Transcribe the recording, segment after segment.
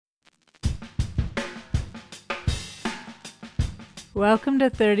Welcome to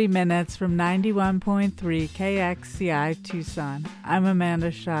 30 Minutes from 91.3 KXCI Tucson. I'm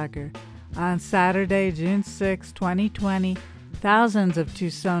Amanda Schager. On Saturday, June 6, 2020, thousands of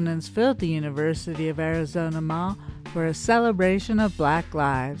Tucsonans filled the University of Arizona Mall for a celebration of Black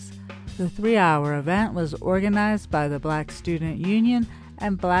Lives. The 3-hour event was organized by the Black Student Union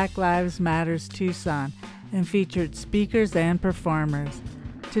and Black Lives Matters Tucson and featured speakers and performers.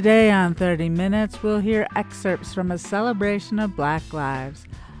 Today on 30 Minutes, we'll hear excerpts from a celebration of Black Lives.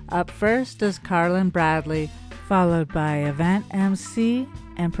 Up first is Carlin Bradley, followed by event MC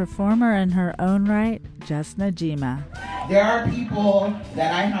and performer in her own right, Jess Najima. There are people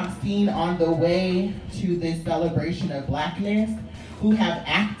that I have seen on the way to this celebration of Blackness who have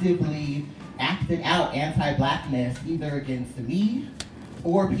actively acted out anti-Blackness, either against me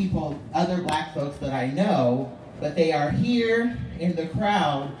or other Black folks that I know, but they are here in the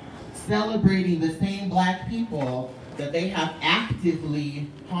crowd celebrating the same Black people that they have actively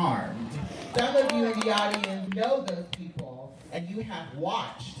harmed. Some of you in the audience know those people, and you have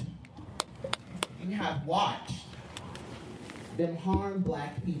watched them harm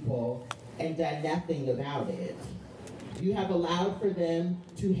Black people and done nothing about it. You have allowed for them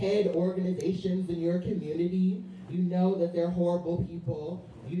to head organizations in your community. You know that they're horrible people.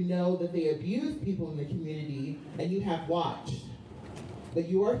 You know that they abuse people in the community, and you have watched. But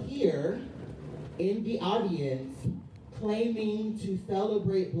you are here in the audience claiming to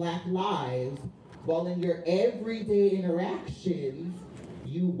celebrate Black lives, while in your everyday interactions,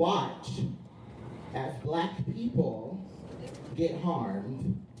 you watch as Black people get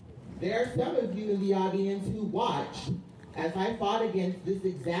harmed. There are some of you in the audience who watched as I fought against this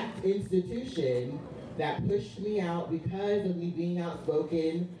exact institution that pushed me out because of me being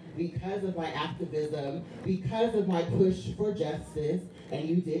outspoken, because of my activism, because of my push for justice, and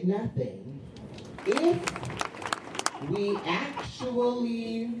you did nothing. If we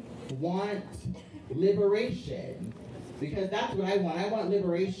actually want liberation, because that's what I want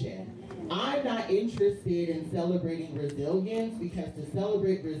liberation. I'm not interested in celebrating resilience, because to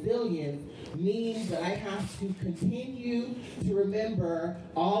celebrate resilience means that I have to continue to remember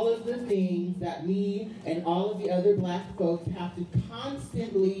all of the things that me and all of the other Black folks have to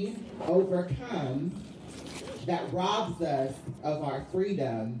constantly overcome that robs us of our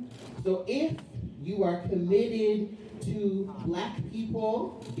freedom. So if you are committed to Black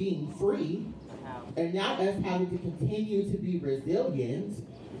people being free and not us having to continue to be resilient,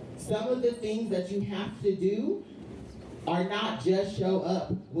 some of the things that you have to do are not just show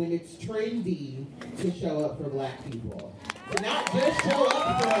up when it's trendy to show up for Black people. To not just show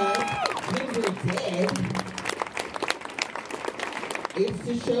up for us when we're dead. It's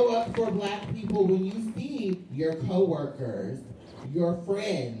to show up for Black people when you see your coworkers, your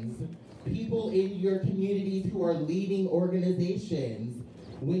friends, people in your communities who are leading organizations,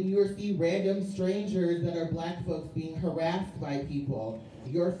 when you see random strangers that are Black folks being harassed by people,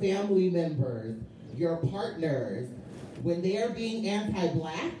 your family members, your partners, when they are being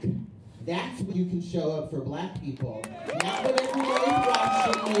anti-Black, that's when you can show up for Black people. Not when everybody's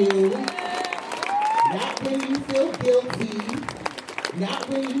watching you, not when you feel guilty, not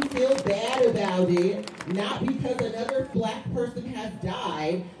when you feel bad about it, not because another Black person has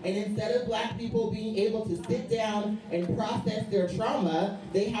died, and instead of Black people being able to sit down and process their trauma,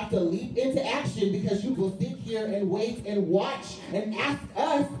 they have to leap into action because you will sit here and wait and watch and ask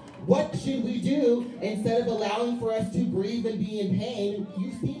us, what should we do, instead of allowing for us to grieve and be in pain?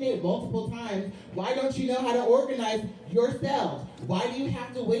 You've seen it multiple times. Why don't you know how to organize yourselves? Why do you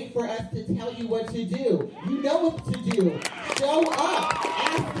have to wait for us to tell you what to do? You know what to do. Show up.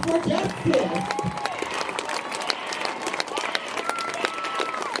 Ask for justice.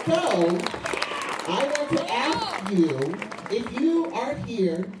 So, I want to ask you, if you are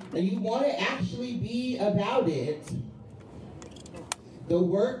here and you want to actually be about it, the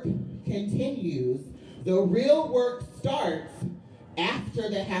work continues. The real work starts after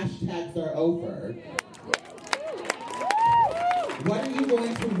the hashtags are over. What are you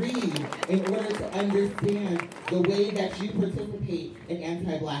going to read in order to understand the way that you participate in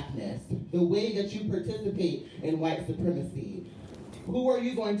anti-Blackness, the way that you participate in white supremacy? Who are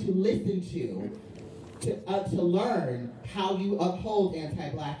you going to listen to learn how you uphold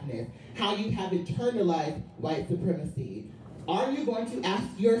anti-Blackness, how you have internalized white supremacy? Are you going to ask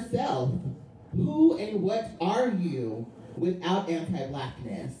yourself, who and what are you without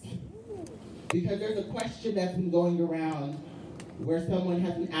anti-Blackness? Because there's a question that's been going around where someone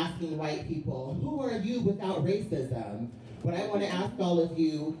has been asking white people, who are you without racism? But I want to ask all of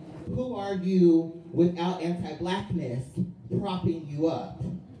you, who are you without anti-Blackness propping you up?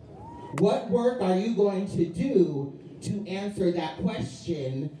 What work are you going to do to answer that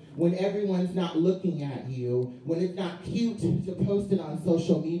question when everyone's not looking at you, when it's not cute to post it on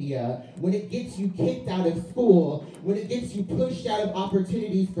social media, when it gets you kicked out of school, when it gets you pushed out of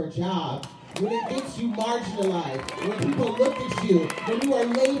opportunities for jobs, when it gets you marginalized, when people look at you, when you are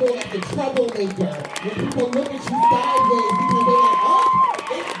labeled as a troublemaker, when people look at you sideways because they're like, oh,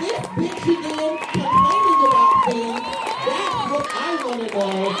 it's this bitch again complaining about things. That's what I want to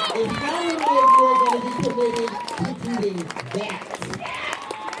know, is how many of you are going to be committed to doing that?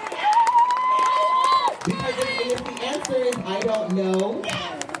 Because if the answer is, I don't know,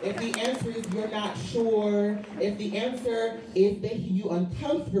 if the answer is you're not sure, if the answer is making you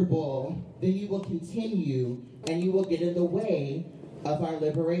uncomfortable, then you will continue and you will get in the way of our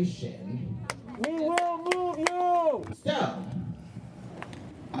liberation. We will move you! So,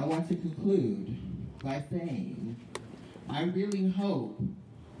 I want to conclude by saying, I really hope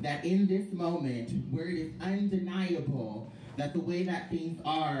that in this moment where it is undeniable that the way that things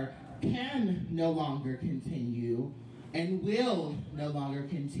are can no longer continue and will no longer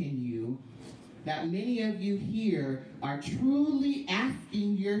continue, that many of you here are truly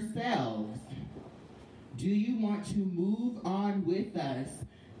asking yourselves, do you want to move on with us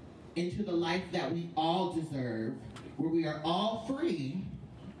into the life that we all deserve, where we are all free,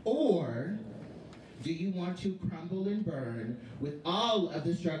 or do you want to crumble and burn with all of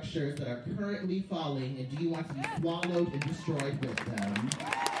the structures that are currently falling, and do you want to be swallowed and destroyed with them?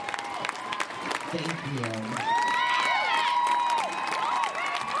 Thank you.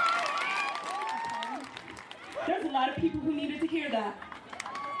 There's a lot of people who needed to hear that.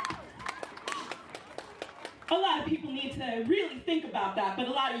 A lot of people need to really think about that, but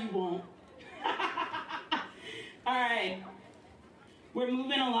a lot of you won't. All right. We're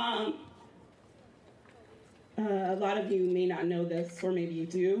moving along. A lot of you may not know this, or maybe you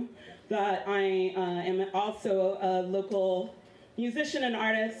do, that I am also a local musician and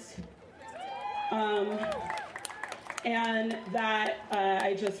artist, and that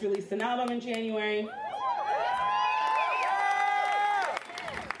I just released an album in January.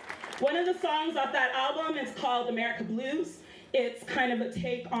 One of the songs off that album is called America Blues. It's kind of a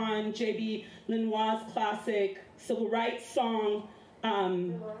take on J.B. Lenoir's classic civil rights song,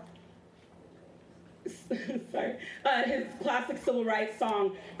 his classic civil rights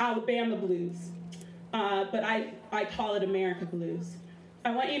song, Alabama Blues. But I call it America Blues. I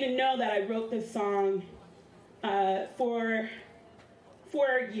want you to know that I wrote this song 4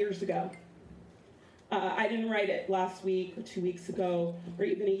 years ago. I didn't write it last week or 2 weeks ago or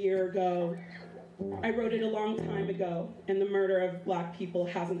even a year ago. I wrote it a long time ago, and the murder of Black people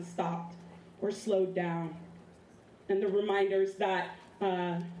hasn't stopped or slowed down. And the reminders that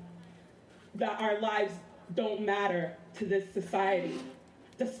our lives don't matter to this society,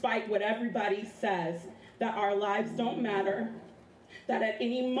 despite what everybody says, that our lives don't matter, that at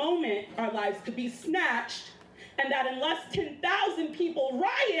any moment our lives could be snatched, and that unless 10,000 people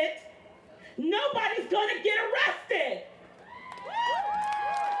riot, nobody's gonna get arrested.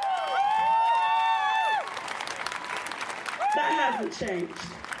 That hasn't changed.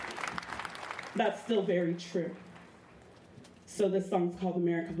 That's still very true. So this song's called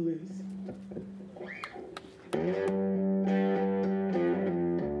America Blues.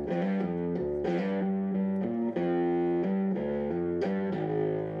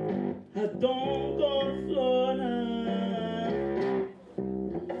 I don't go to Florida.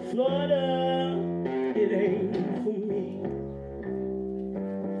 Florida, it ain't for me.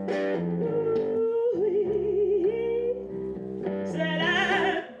 Ooh-wee. Said I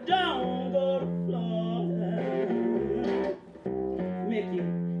don't go to Florida. Mickey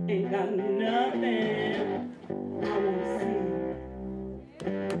ain't got nothing I wanna see.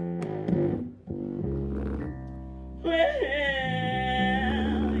 Well,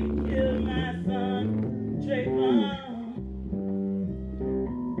 he killed my son, Trayvon.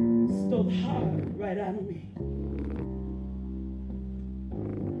 Stole the heart right out of me.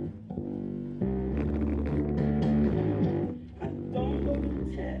 I don't go to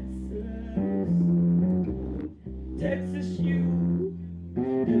Texas. Texas, you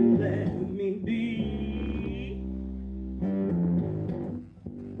and let me be.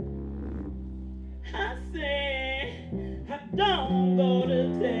 I say I don't go to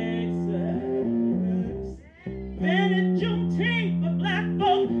Texas. Been Juneteenth, but Black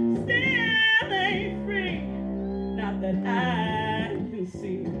folks still ain't free. Not that I can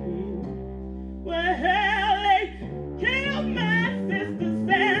see. Well, hell, they killed my sister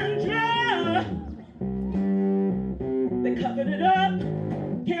Sandra. They covered it up.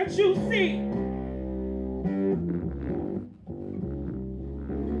 Can't you see?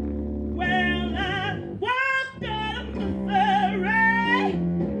 Well, I walked out of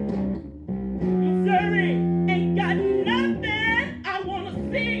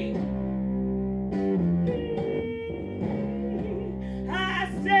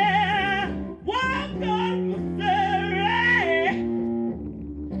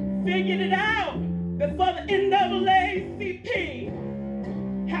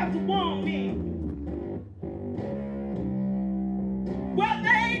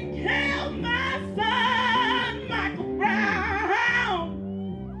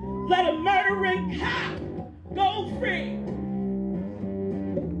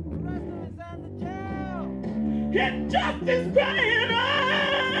Injustice crying out.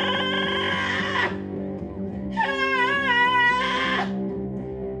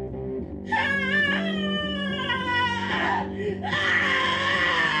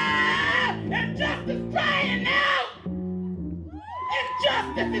 Injustice crying out.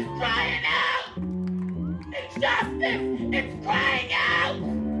 Injustice is crying out. Injustice is crying out.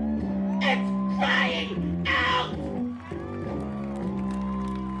 It's crying out.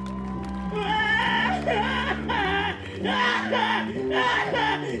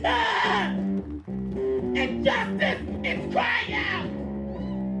 Injustice is crying out.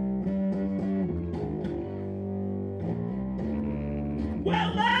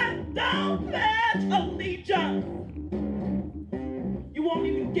 Well, I don't pledge allegiance. You won't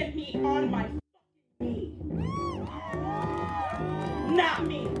even get me on my fucking knee. Not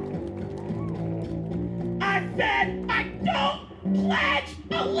me. I said I don't pledge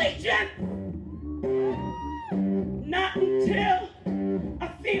allegiance. Not until I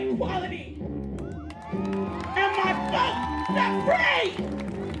see equality and my folks set free.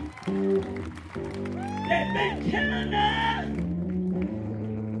 They've been killing us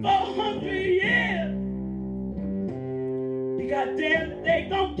for 100 years. Be goddamn if they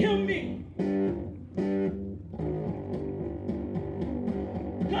don't kill me.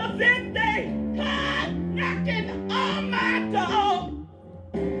 'Cause if they come knocking on my door,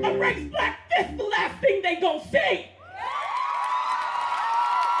 a race black, this the last thing they gon' see.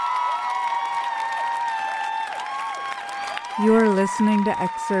 You are listening to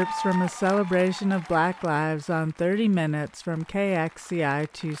excerpts from a celebration of Black Lives on 30 Minutes from KXCI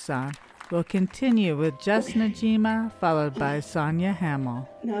Tucson. We'll continue with Just Najima, followed by Sonia Hamill.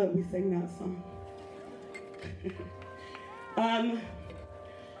 Now that we sing that song.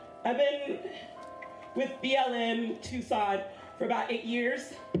 I've been with BLM Tucson for about 8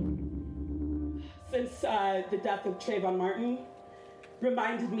 years. Since the death of Trayvon Martin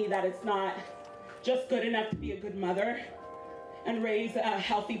reminded me that it's not just good enough to be a good mother and raise a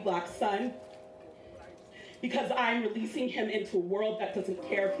healthy black son, because I'm releasing him into a world that doesn't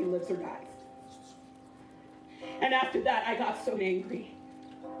care if he lives or dies. And after that, I got so angry.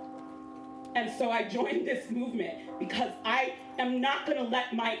 And so I joined this movement because I am not gonna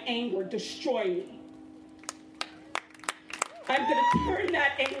let my anger destroy me. I'm gonna turn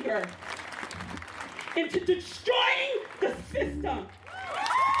that anger into destroying the system.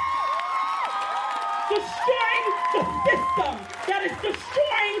 Destroying the system that is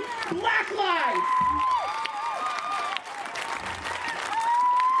destroying black lives.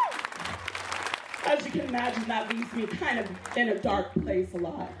 As you can imagine, that leaves me kind of in a dark place a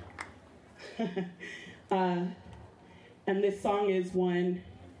lot. And this song is one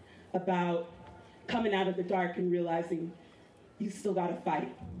about coming out of the dark and realizing you still gotta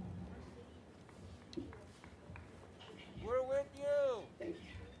fight. We're with you. Thank you.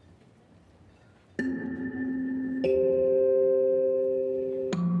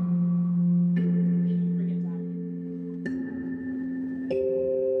 Bring it down.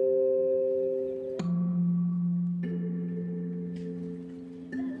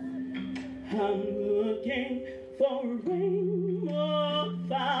 I'm looking for a rainbow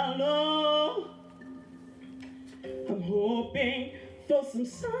follow. I'm hoping for some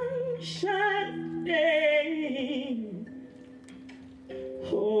sunshine today.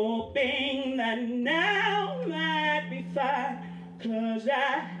 Hoping that now might be fine, 'cause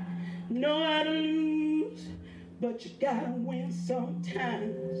I know how to lose, but you gotta win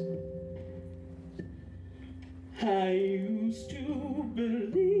sometimes. I used to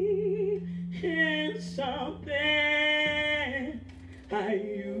believe in something. I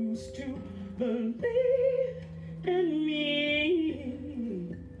used to believe in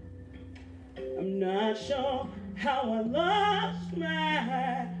me. I'm not sure how I lost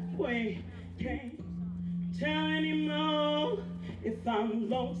my way. Can't tell anymore if I'm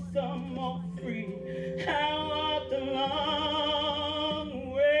lonesome or free. I walked a long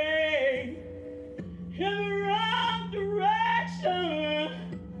way in the wrong direction,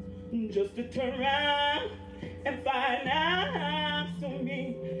 just to turn around and find out so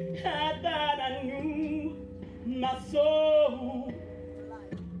me. I thought I knew my soul,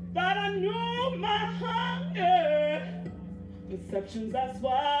 thought I knew my hunger. Perceptions I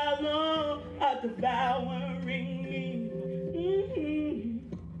swallow are devouring me.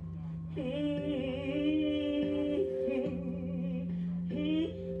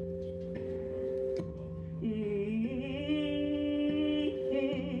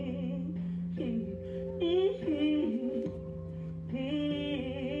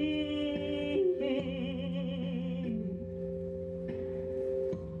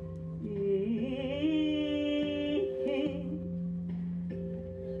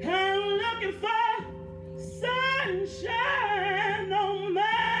 looking for sunshine on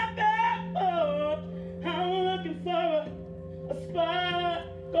my back porch. I'm looking for a spark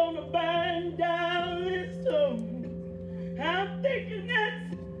gonna burn down this storm. I'm thinking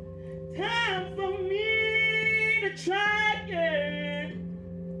it's time for me to try again.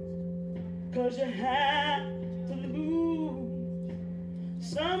 'Cause you have to lose,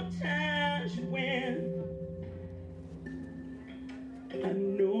 sometimes you win. I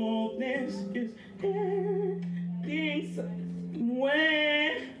know this is ending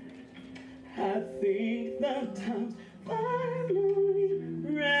somewhere. I think the time's finally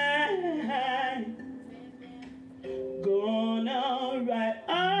right. Gonna write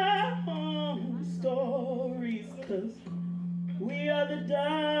our own stories, 'cause we are the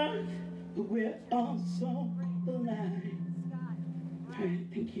dark, but we're also the light. All right,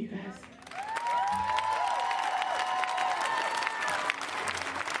 thank you guys.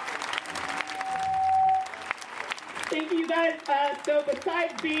 Thank you guys. So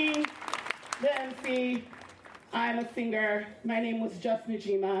besides being the MC, I'm a singer. My name was Just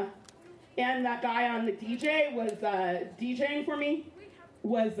Najima. And that guy on the DJ was DJing for me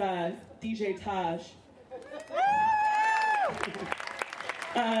was DJ Taj.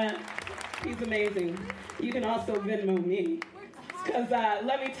 He's amazing. You can also Venmo me. Because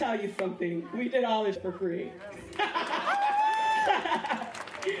let me tell you something. We did all this for free.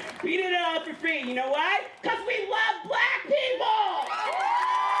 We did it all for free. You know why? Because we love black people.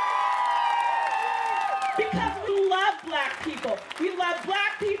 Because we love black people. We love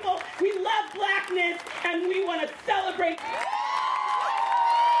black people. We love blackness. And we want to celebrate.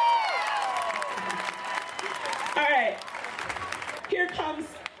 All right. Here comes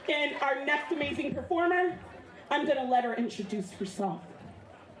in our next amazing performer. I'm going to let her introduce herself.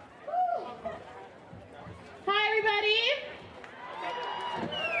 Hi, everybody.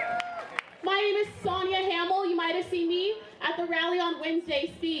 My name is Sonia Hamill. You might have seen me at the rally on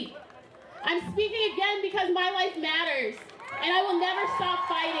Wednesday speak. I'm speaking again because my life matters, and I will never stop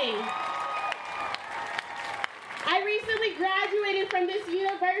fighting. I recently graduated from this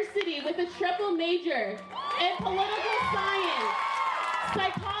university with a triple major in political science,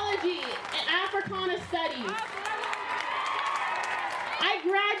 psychology, and Africana studies. I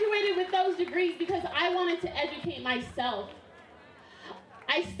graduated with those degrees because I wanted to educate myself.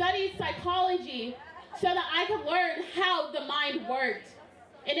 I studied psychology so that I could learn how the mind worked.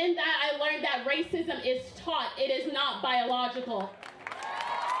 And in that, I learned that racism is taught. It is not biological.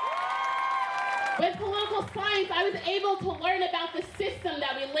 With political science, I was able to learn about the system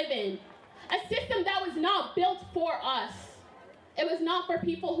that we live in. A system that was not built for us. It was not for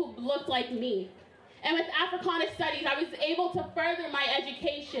people who looked like me. And with Africana studies, I was able to further my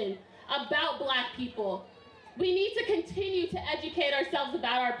education about black people. We need to continue to educate ourselves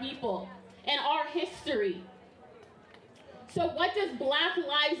about our people and our history. So what does Black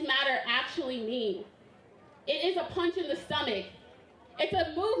Lives Matter actually mean? It is a punch in the stomach. It's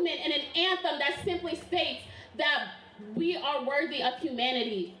a movement and an anthem that simply states that we are worthy of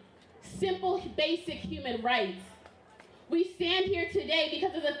humanity. Simple, basic human rights. We stand here today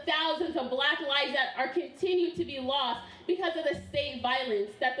because of the thousands of black lives that are continued to be lost because of the state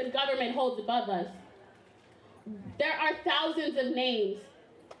violence that the government holds above us. There are thousands of names.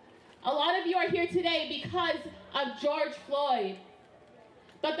 A lot of you are here today because of George Floyd,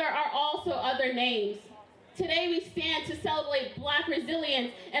 but there are also other names. Today we stand to celebrate Black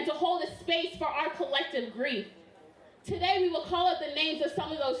resilience and to hold a space for our collective grief. Today we will call out the names of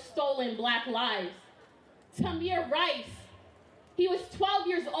some of those stolen Black lives. Tamir Rice. He was 12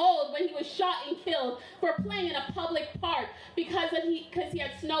 years old when he was shot and killed for playing in a public park because he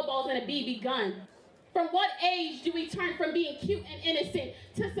had snowballs and a BB gun. From what age do we turn from being cute and innocent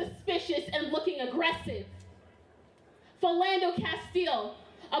to suspicious and looking aggressive? Philando Castile,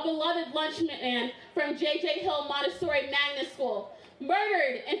 a beloved lunchman from J.J. Hill Montessori Magnet School,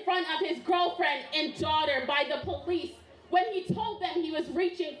 murdered in front of his girlfriend and daughter by the police when he told them he was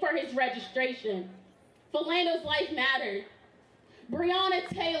reaching for his registration. Philando's life mattered. Breonna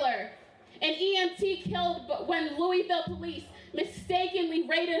Taylor, an EMT killed when Louisville police mistakenly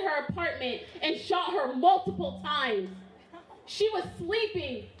raided her apartment and shot her multiple times. She was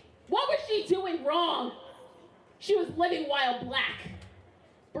sleeping. What was she doing wrong? She was living while Black.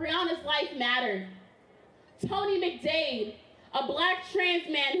 Breonna's life mattered. Tony McDade, a Black trans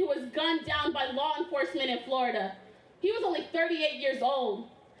man who was gunned down by law enforcement in Florida. He was only 38 years old.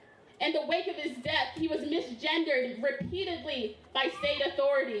 In the wake of his death, he was misgendered repeatedly by state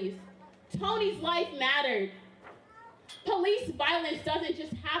authorities. Tony's life mattered. Police violence doesn't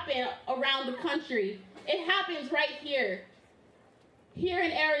just happen around the country. It happens right here. here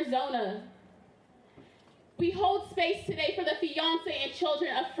in Arizona. We hold space today for the fiance and children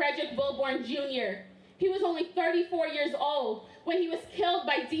of Frederick Wilborn Jr. He was only 34 years old when he was killed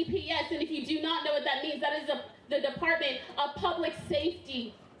by DPS, and if you do not know what that means, that is the Department of Public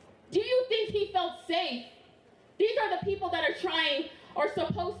Safety. Do you think he felt safe? These are the people that are trying or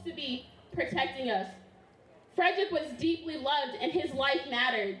supposed to be protecting us. Frederick was deeply loved and his life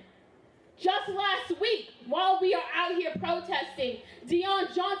mattered. Just last week, while we are out here protesting,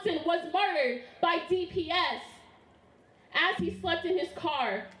 Deon Johnson was murdered by DPS. As he slept in his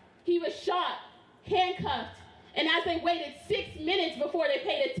car, he was shot, handcuffed, and as they waited 6 minutes before they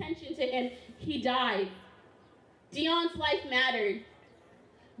paid attention to him, he died. Deon's life mattered.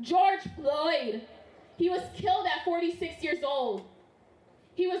 George Floyd, he was killed at 46 years old.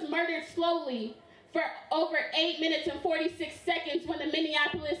 He was murdered slowly for over 8 minutes and 46 seconds when the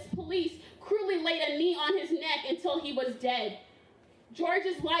Minneapolis police cruelly laid a knee on his neck until he was dead.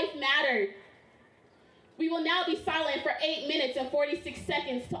 George's life mattered. We will now be silent for 8 minutes and 46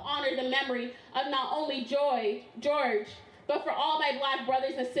 seconds to honor the memory of not only George, but for all my Black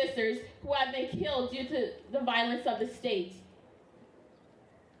brothers and sisters who have been killed due to the violence of the state.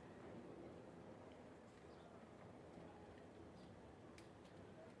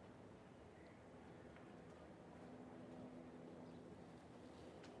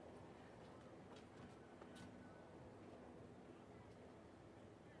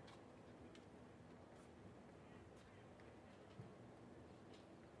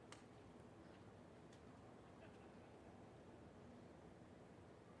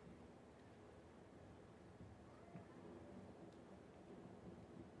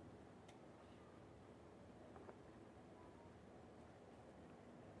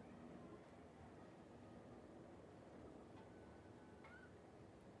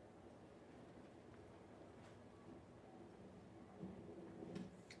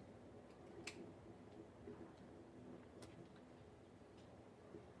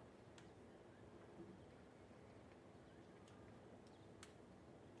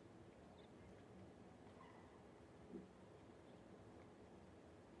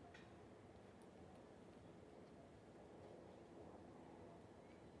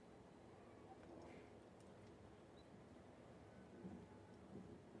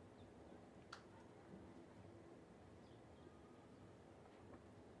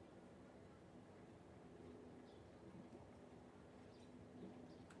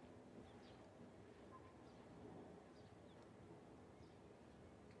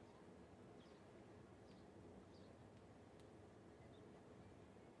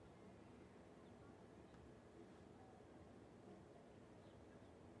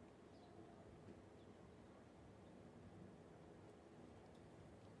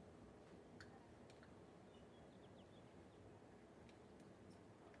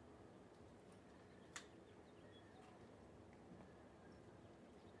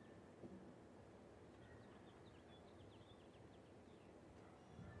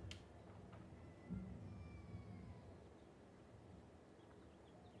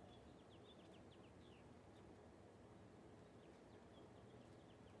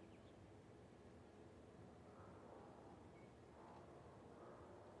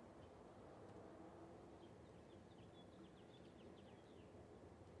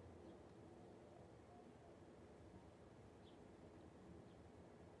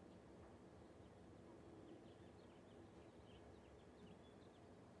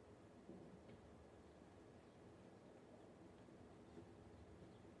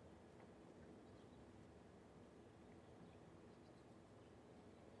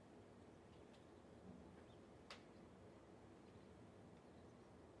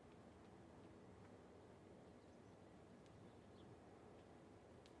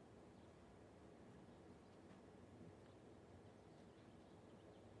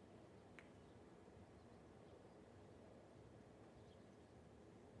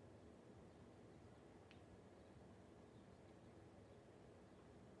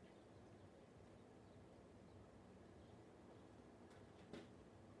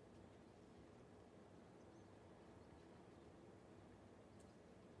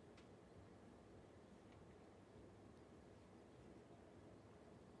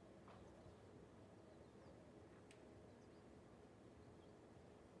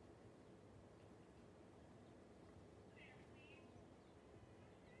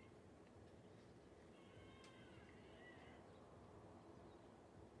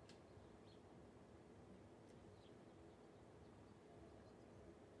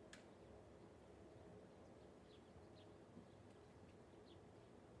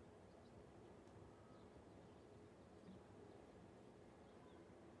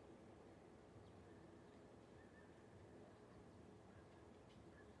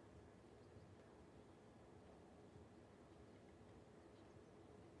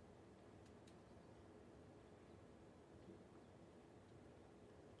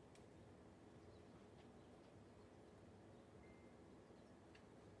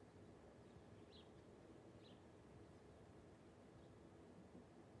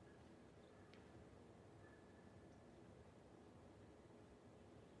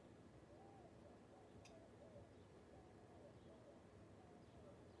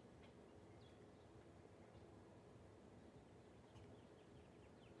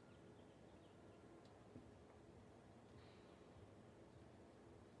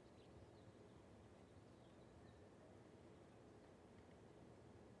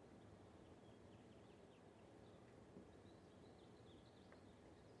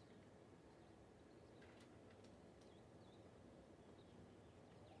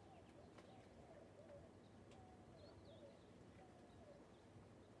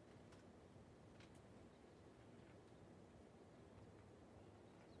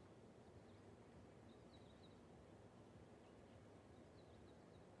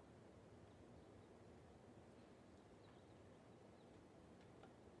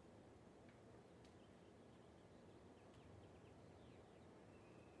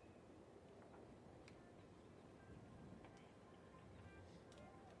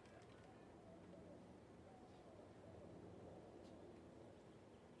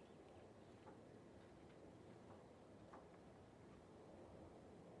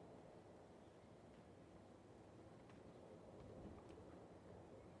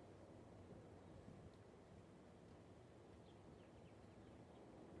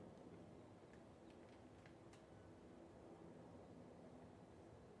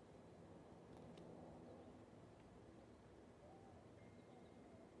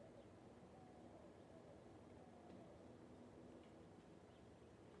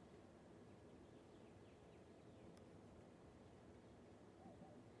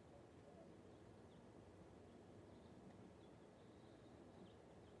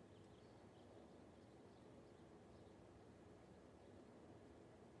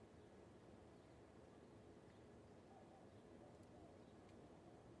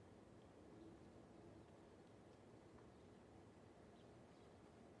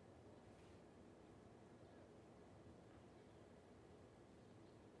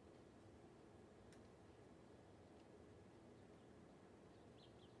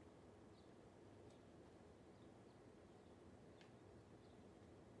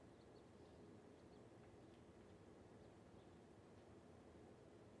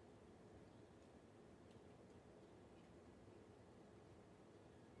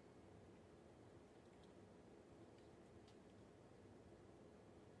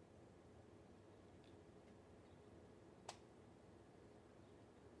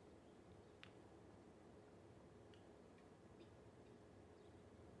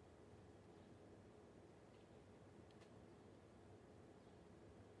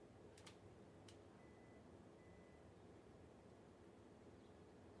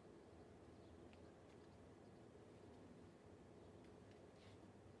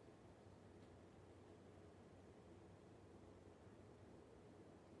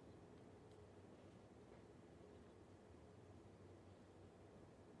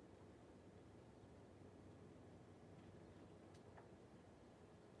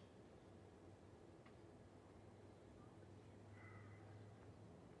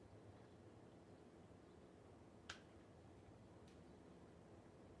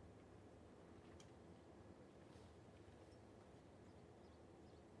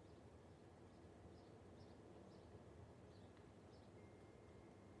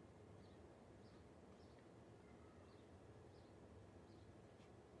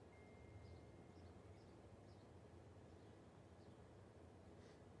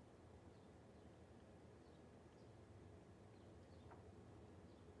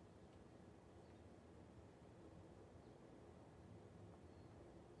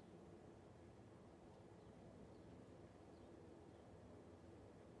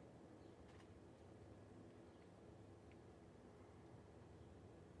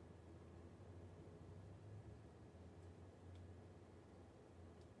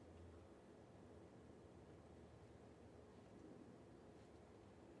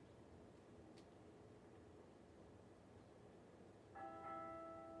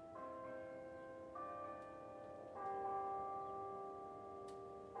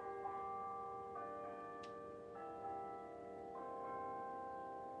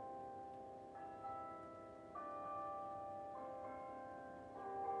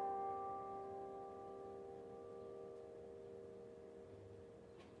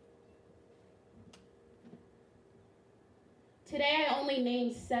 Today I only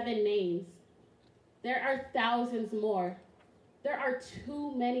named 7 names. There are thousands more. There are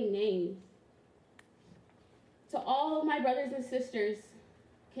too many names. To all of my brothers and sisters,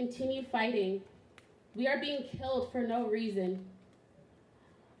 continue fighting. We are being killed for no reason.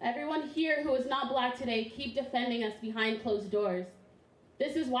 Everyone here who is not Black today, keep defending us behind closed doors.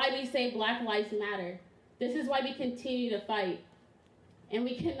 This is why we say Black Lives Matter. This is why we continue to fight. And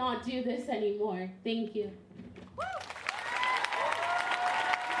we cannot do this anymore. Thank you.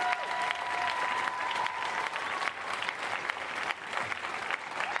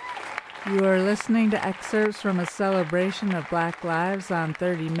 You are listening to excerpts from a celebration of Black Lives on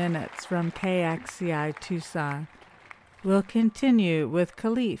 30 Minutes from KXCI Tucson. We'll continue with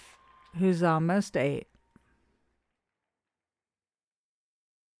Khalif, who's almost 8.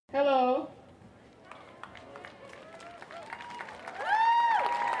 Hello.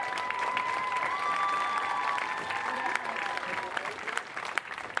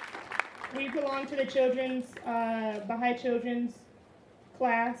 We belong to the Baha'i Children's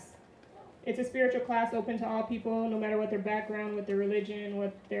class. It's a spiritual class open to all people, no matter what their background, what their religion,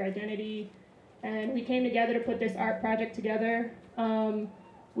 what their identity. And we came together to put this art project together.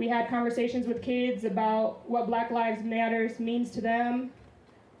 We had conversations with kids about what Black Lives Matters means to them.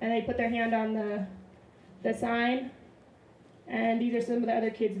 And they put their hand on the sign. And these are some of the other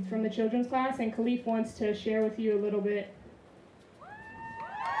kids from the children's class. And Khalif wants to share with you a little bit.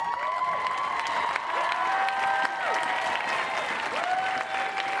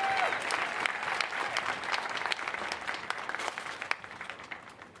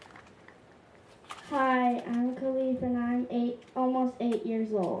 Hi, I'm Khalif and I'm almost 8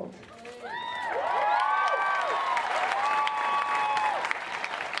 years old.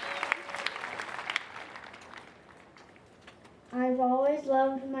 I've always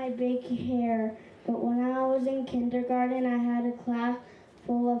loved my big hair, but when I was in kindergarten, I had a class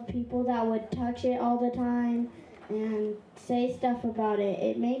full of people that would touch it all the time and say stuff about it.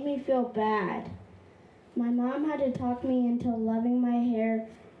 It made me feel bad. My mom had to talk me into loving my hair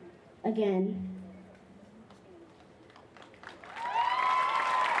again.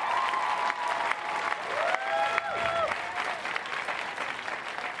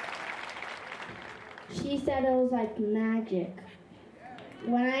 She said it was like magic.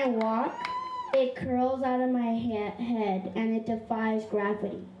 When I walk, it curls out of my head and it defies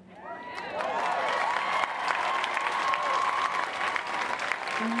gravity.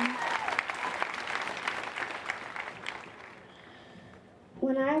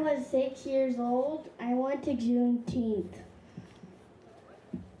 When I was 6 years old, I went to Juneteenth.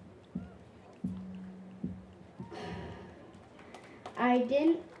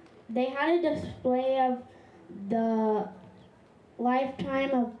 They had a display of the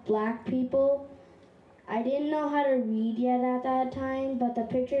lifetime of Black people. I didn't know how to read yet at that time, but the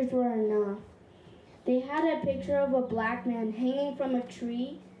pictures were enough. They had a picture of a Black man hanging from a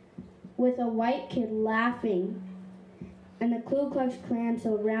tree with a white kid laughing, and the Ku Klux Klan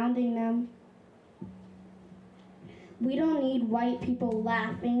surrounding them. We don't need white people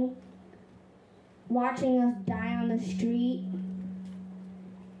laughing, watching us die on the street.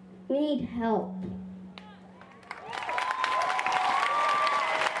 We need help.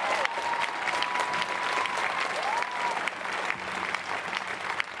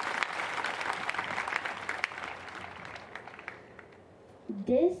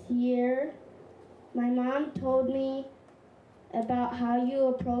 This year, my mom told me about how you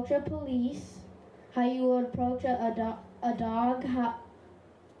approach a police, how you would approach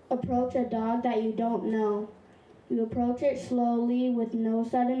approach a dog that you don't know. You approach it slowly with no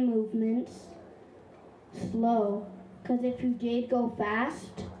sudden movements. Slow, because if you did go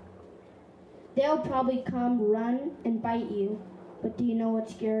fast, they'll probably come, run, and bite you. But do you know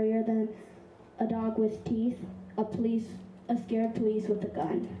what's scarier than a dog with teeth? A scared police with a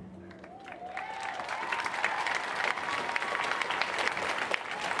gun.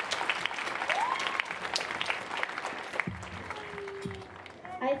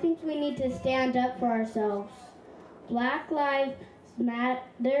 I think we need to stand up for ourselves. Black Lives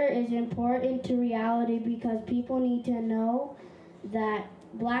Matter is important to reality because people need to know that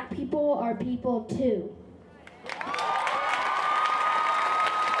Black people are people too.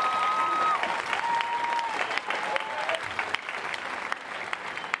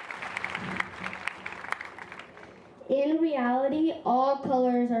 In reality, all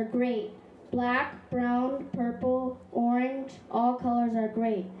colors are great. Black, brown, purple, orange, all colors are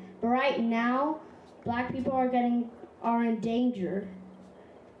great. But right now, Black people are in danger.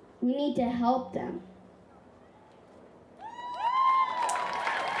 We need to help them.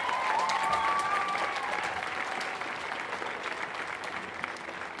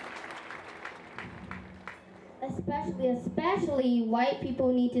 especially white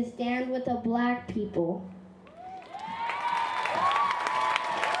people need to stand with the black people.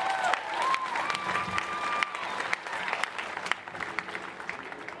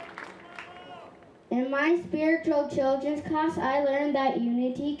 In my spiritual children's class, I learned that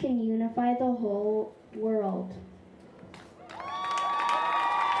unity can unify the whole world.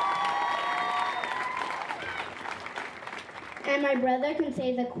 And my brother can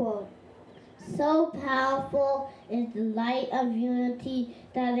say the quote. So powerful is the light of unity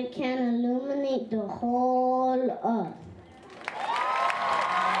that it can illuminate the whole earth.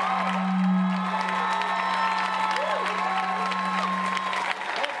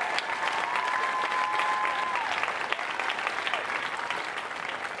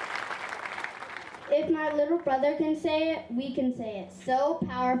 If my little brother can say it, we can say it. So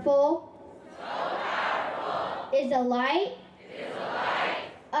powerful, is the light,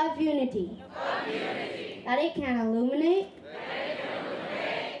 of unity, that it can illuminate,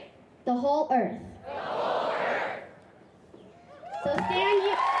 the whole earth.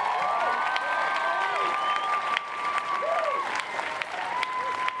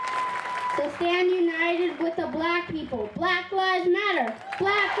 So stand united with the black people. Black lives matter.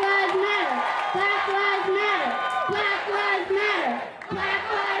 Black lives matter. Black lives matter. Black lives matter. Black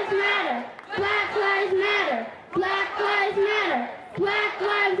lives matter. Black lives matter. Black lives matter. Black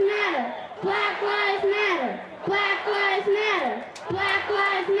lives matter. Black lives matter. Black lives matter. Black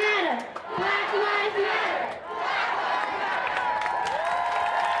lives matter. Black lives matter.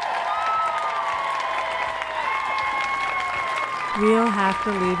 We'll have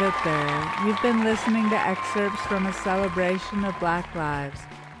to leave it there. You've been listening to excerpts from a celebration of Black Lives.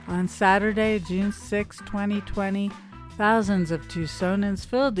 On Saturday, June 6, 2020, thousands of Tucsonans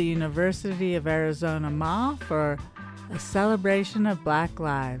filled the University of Arizona Mall for a celebration of Black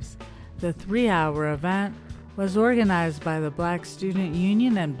Lives. The 3-hour event was organized by the Black Student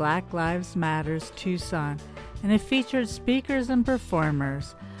Union and Black Lives Matters Tucson, and it featured speakers and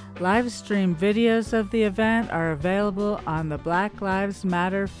performers. Live stream videos of the event are available on the Black Lives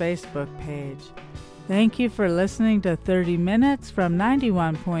Matter Facebook page. Thank you for listening to 30 Minutes from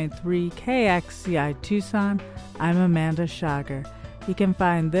 91.3 KXCI Tucson. I'm Amanda Schager. You can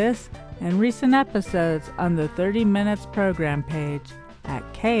find this and recent episodes on the 30 Minutes program page at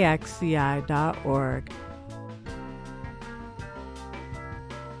kxci.org.